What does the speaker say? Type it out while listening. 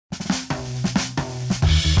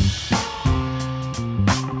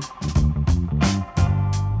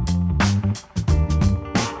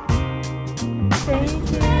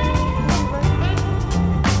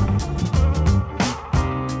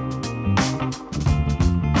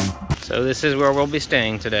So this is where we'll be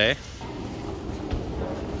staying today.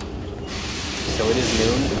 So it is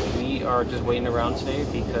noon. We are just waiting around today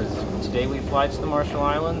because today we fly to the Marshall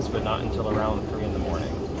Islands, but not until around 3 in the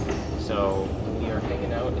morning. So we are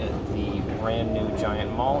hanging out at the brand new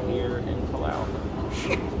giant mall here in Palau.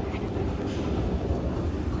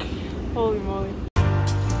 Holy moly.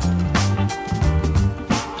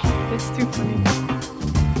 It's too funny.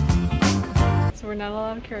 So we're not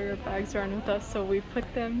allowed to carry our bags around with us, so we put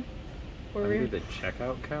them where Under the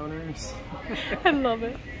checkout counters. I love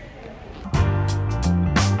it.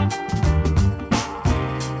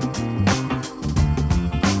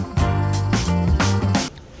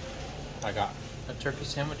 I got a turkey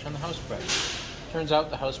sandwich on the house bread. Turns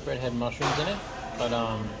out the house bread had mushrooms in it, but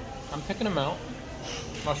I'm picking them out.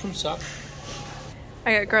 Mushrooms suck.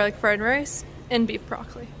 I got garlic fried rice and beef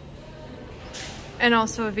broccoli. And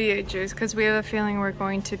also a V8 juice, because we have a feeling we're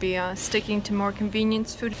going to be sticking to more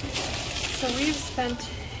convenience food. So we've spent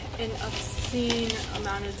an obscene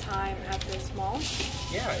amount of time at this mall.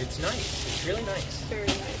 Yeah, it's nice. It's really nice. Very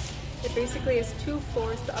nice. It basically has 2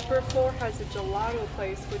 floors. The upper floor has a gelato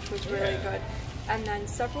place, which was really good. And then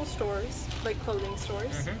several stores, like clothing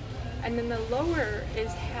stores. And then the lower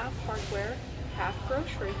is half hardware, half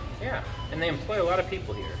grocery. Yeah, and they employ a lot of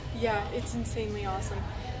people here. Yeah, it's insanely awesome.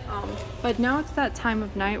 But now it's that time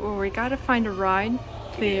of night where we gotta find a ride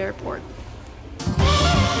to the airport.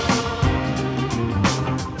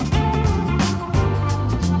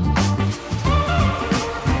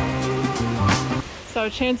 So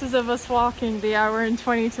chances of us walking the hour and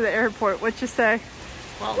 20 to the airport, what you say?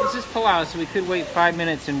 Well, this is Palau, so we could wait 5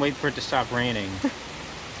 minutes and wait for it to stop raining.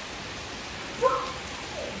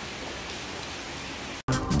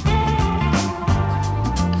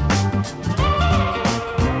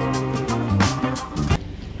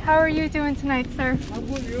 How are you doing tonight, sir? How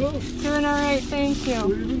about you? Doing all right, thank you.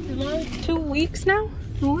 Leaving tonight? 2 weeks now?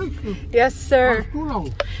 2 weeks? Yes, sir. That's too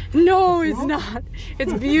long. No, it's not.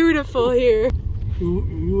 It's beautiful here.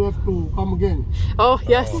 You have to come again. Oh,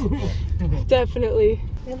 yes. Definitely.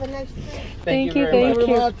 Have a nice day. Thank you, very thank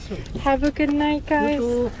much. you. Have a good night, guys.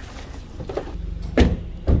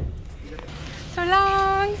 So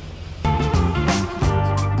long.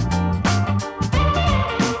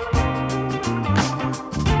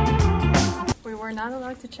 We were not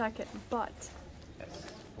allowed to check it, but Yes,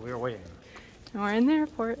 we were waiting. we're in the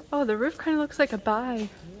airport. Oh, the roof kind of looks like a bye.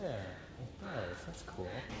 Yeah, it does. That's cool.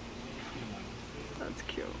 That's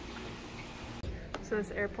cute. So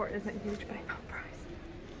this airport isn't huge by no price.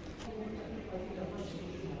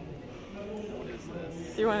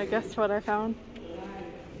 Do you want to guess what I found?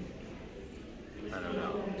 I don't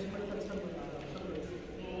know.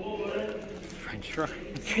 French fries.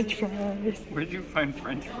 French fries. Where did you find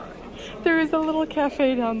French fries? There is a little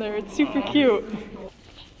cafe down there. It's super cute.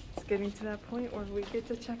 It's getting to that point where we get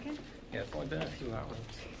to check in. Yeah, it's only been a few hours.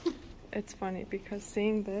 It's funny because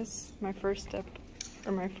seeing this, my first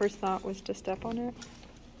thought was to step on it.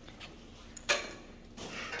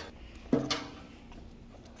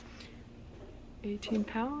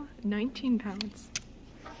 £18? 19 pounds.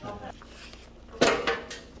 Oh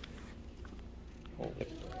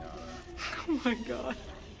my god.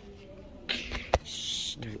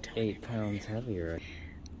 8 pounds heavier.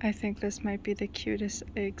 I think this might be the cutest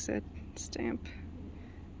exit stamp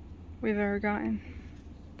we've ever gotten.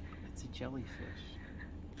 It's a jellyfish.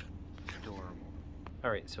 Adorable.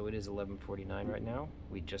 Alright, so it is 11:49 right now.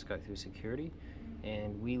 We just got through security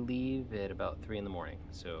and we leave at about 3 in the morning.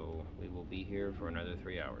 So we will be here for another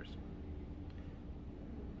 3 hours.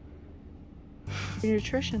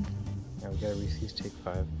 Nutrition. Now we got a Reese's Take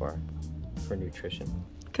 5 bar for nutrition.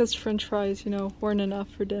 Because French fries, you know, weren't enough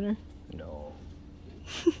for dinner. No.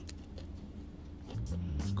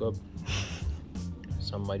 It's good.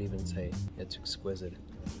 Some might even say it's exquisite.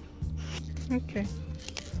 Okay.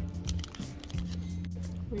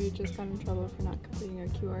 We just got in trouble for not completing our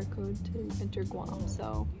QR code to enter Guam,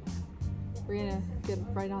 so we're gonna get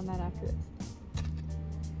right on that after this.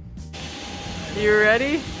 You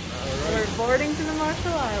ready? Right. We're boarding to the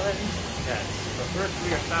Marshall Islands. Yes, but first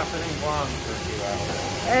we are stopping in Guam for a few hours.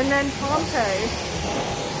 And then Pompeii.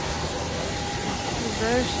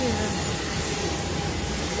 There she is.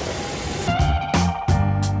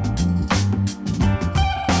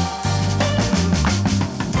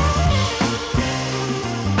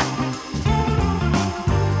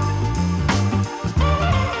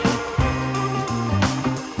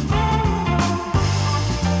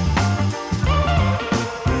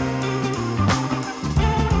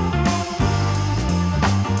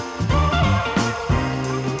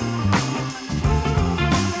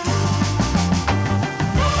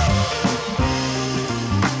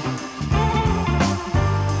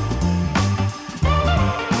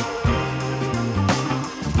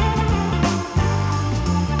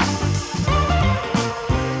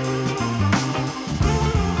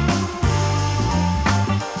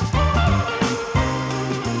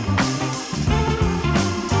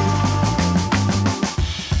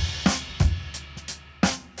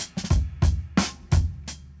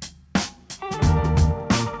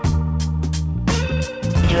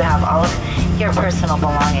 your personal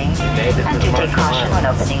belongings, made it to and the to take Marshall caution when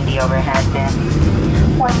Islands. opening the overhead bin.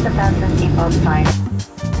 Once the fasten seatbelt sign.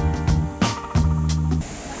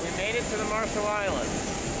 We made it to the Marshall Islands.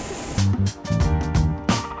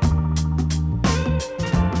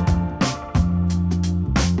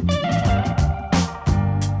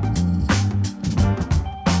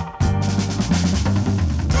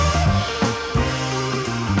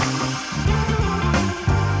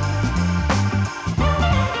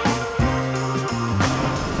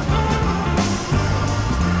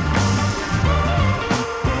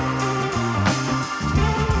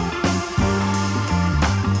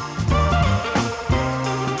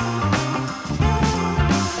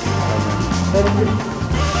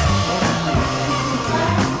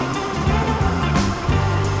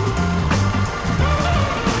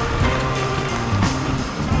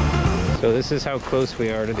 So this is how close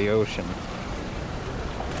we are to the ocean.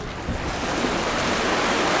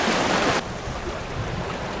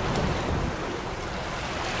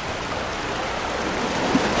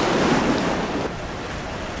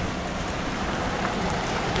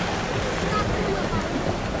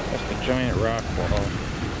 That's a giant rock wall.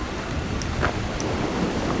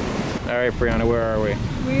 Alright, Brianna, where are we?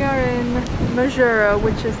 We are in Majuro,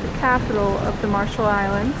 which is the capital of the Marshall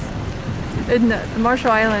Islands. In the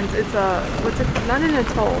Marshall Islands, it's a, not an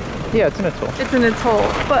atoll. Yeah, it's an atoll. It's an atoll,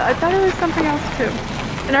 but I thought it was something else too.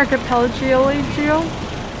 An archipelago?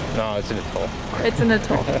 No, it's an atoll. It's an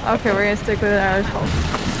atoll. Okay, we're gonna stick with our atoll.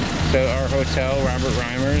 So our hotel, Robert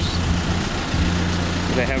Reimers,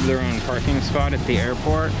 they have their own parking spot at the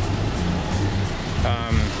airport.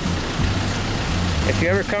 If you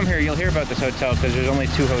ever come here, you'll hear about this hotel because there's only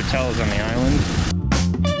 2 hotels on the island.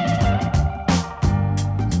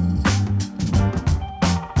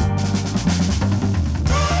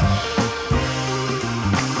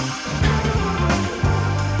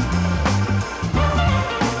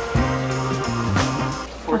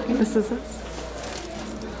 This is us.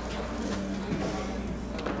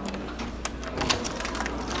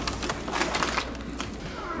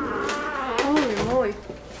 Holy moly.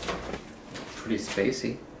 Pretty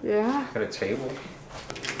spacey. Yeah. Got a table.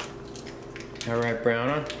 All right,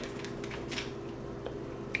 Brianna.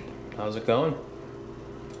 How's it going?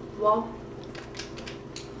 Well,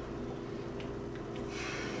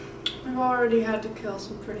 I've already had to kill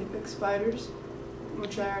some pretty big spiders,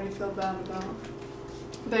 which I already feel bad about.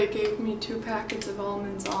 They gave me 2 packets of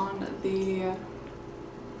almonds on the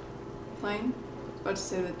plane. I was about to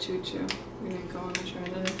say the choo-choo. We didn't go on the train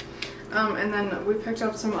today. And then we picked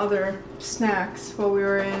up some other snacks while we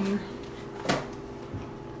were in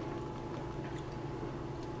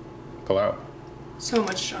Palau. so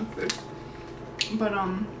much junk food. But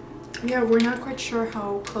yeah, we're not quite sure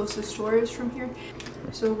how close the store is from here.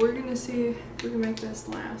 So we're gonna see if we can make this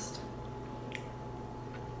last.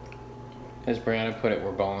 As Brianna put it,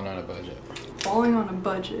 we're balling on a budget. Falling on a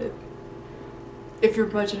budget. If your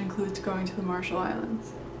budget includes going to the Marshall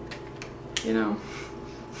Islands. You know.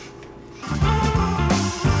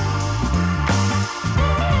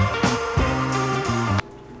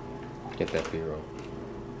 Get that B-roll.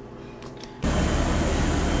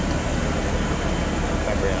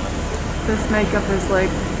 Hi, Brianna. This makeup is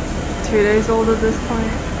like 2 days old at this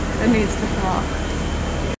point. It needs to come off.